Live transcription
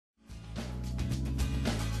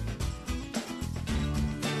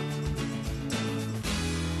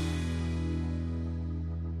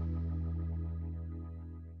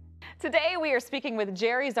Today we are speaking with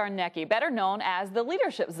Gerry Czarnecki, better known as the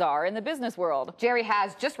leadership czar in the business world. Gerry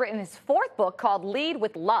has just written his fourth book called Lead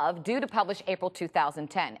with Love, due to publish April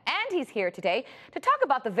 2010. And he's here today to talk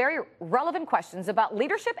about the very relevant questions about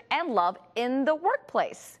leadership and love in the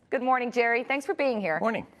workplace. Good morning, Gerry. Thanks for being here.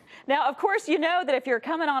 Morning. Now, of course, you know that if you're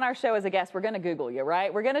coming on our show as a guest, we're going to Google you,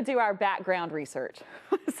 right? We're going to do our background research.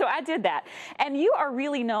 So I did that. And you are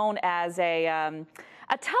really known as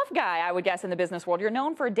a tough guy, I would guess, in the business world. You're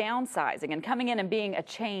known for downsizing and coming in and being a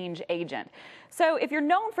change agent. So if you're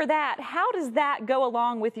known for that, how does that go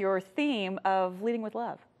along with your theme of leading with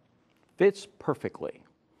love? Fits perfectly,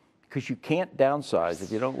 because you can't downsize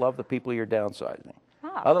if you don't love the people you're downsizing.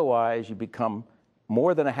 Oh. Otherwise, you become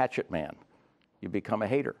more than a hatchet man. You become a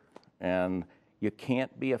hater, and you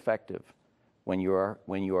can't be effective when you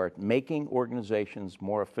are making organizations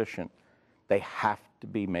more efficient. They have to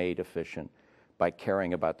be made efficient by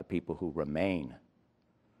caring about the people who remain.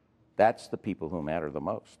 That's the people who matter the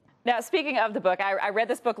most. Now, speaking of the book, I read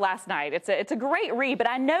this book last night. It's a great read, but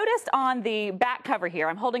I noticed on the back cover here,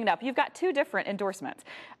 I'm holding it up, you've got two different endorsements,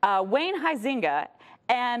 Wayne Huizinga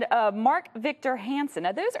and Mark Victor Hansen.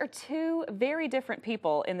 Now, those are two very different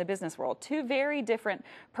people in the business world, two very different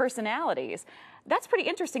personalities. That's pretty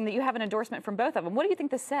interesting that you have an endorsement from both of them. What do you think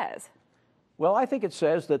this says? Well, I think it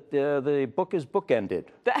says that the book is bookended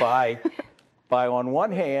by on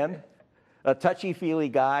one hand, a touchy-feely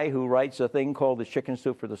guy who writes a thing called The Chicken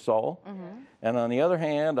Soup for the Soul, and on the other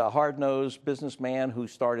hand, a hard-nosed businessman who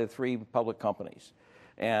started 3 public companies.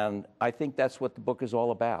 And I think that's what the book is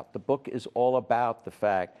all about. The book is all about the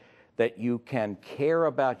fact that you can care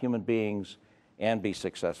about human beings and be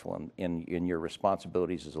successful in your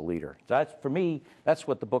responsibilities as a leader. For me, that's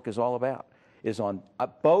what the book is all about, is on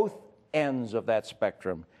both ends of that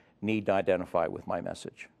spectrum need to identify with my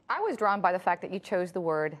message. I was drawn by the fact that you chose the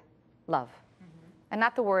word love and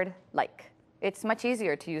not the word like. It's much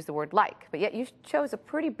easier to use the word like, but yet you chose a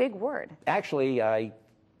pretty big word. Actually, I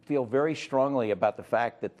feel very strongly about the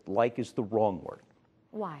fact that like is the wrong word.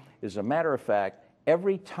 Why? As a matter of fact,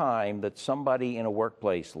 every time that somebody in a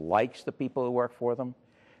workplace likes the people who work for them,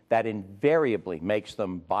 that invariably makes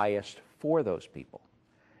them biased for those people.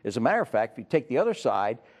 As a matter of fact, if you take the other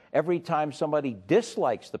side, every time somebody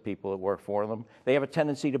dislikes the people that work for them, they have a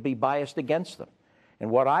tendency to be biased against them. And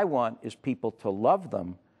what I want is people to love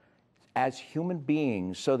them as human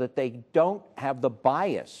beings so that they don't have the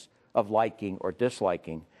bias of liking or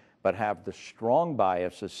disliking, but have the strong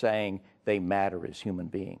bias of saying they matter as human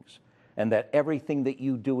beings. And that everything that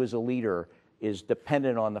you do as a leader is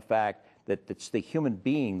dependent on the fact that it's the human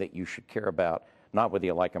being that you should care about, not whether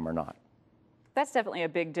you like them or not. That's definitely a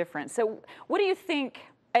big difference. So what do you think?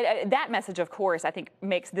 That message, of course, I think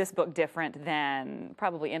makes this book different than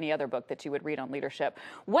probably any other book that you would read on leadership.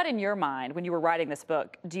 What, in your mind, when you were writing this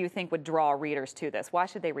book, do you think would draw readers to this? Why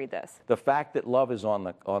should they read this? The fact that love is on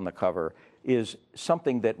the cover is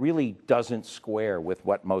something that really doesn't square with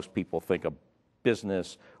what most people think a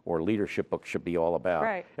business or leadership book should be all about.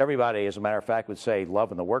 Right. Everybody, as a matter of fact, would say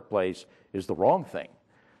love in the workplace is the wrong thing.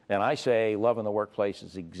 And I say love in the workplace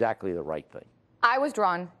is exactly the right thing. I was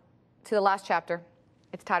drawn to the last chapter.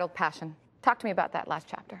 It's titled Passion. Talk to me about that last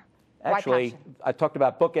chapter. Actually, Why passion? I talked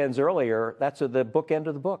about bookends earlier. That's the bookend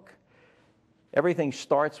of the book. Everything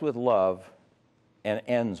starts with love and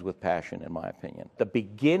ends with passion, in my opinion. The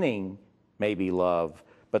beginning may be love,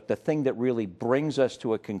 but the thing that really brings us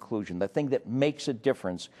to a conclusion, the thing that makes a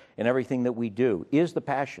difference in everything that we do, is the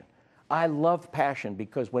passion. I love passion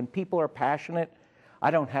because when people are passionate,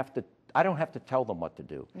 I don't have to tell them what to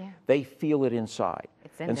do. Yeah. They feel it inside.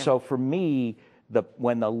 It's in and them. so for me,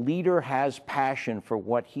 when the leader has passion for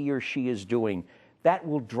what he or she is doing, that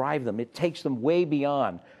will drive them. It takes them way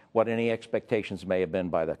beyond what any expectations may have been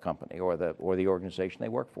by the company or the organization they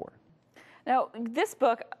work for. Now, this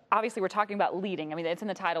book, obviously we're talking about leading. I mean, it's in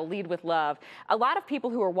the title, Lead with Love. A lot of people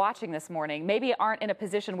who are watching this morning maybe aren't in a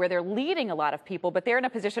position where they're leading a lot of people, but they're in a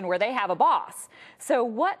position where they have a boss.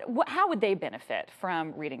 So how would they benefit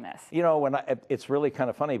from reading this? You know, it's really kind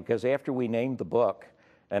of funny because after we named the book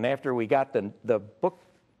and after we got the book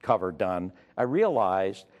cover done, I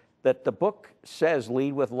realized that the book says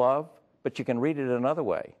lead with love, but you can read it another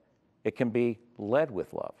way. It can be led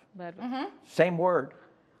with love. Led with Same word.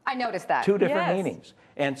 I noticed that. 2 different Yes. meanings.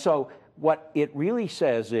 And so what it really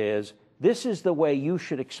says is, this is the way you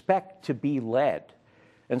should expect to be led.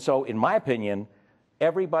 And so, in my opinion,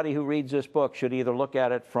 everybody who reads this book should either look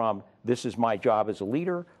at it from, this is my job as a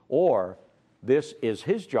leader, or this is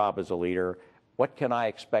his job as a leader. What can I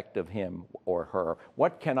expect of him or her?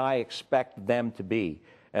 What can I expect them to be?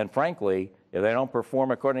 And frankly, if they don't perform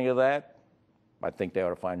according to that, I think they ought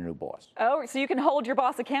to find a new boss. Oh, so you can hold your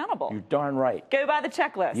boss accountable. You're darn right. Go by the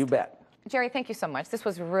checklist. You bet. Gerry, thank you so much. This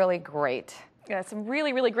was really great. Yeah, some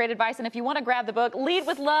really, really great advice. And if you want to grab the book, Lead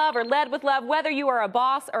with Love or Led with Love, whether you are a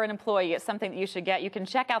boss or an employee, it's something that you should get. You can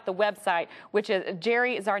check out the website, which is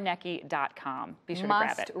gerryczarnecki.com. Be sure to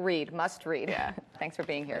grab it. Must read. Yeah. Thanks for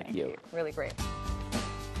being here. Thank you. Really great.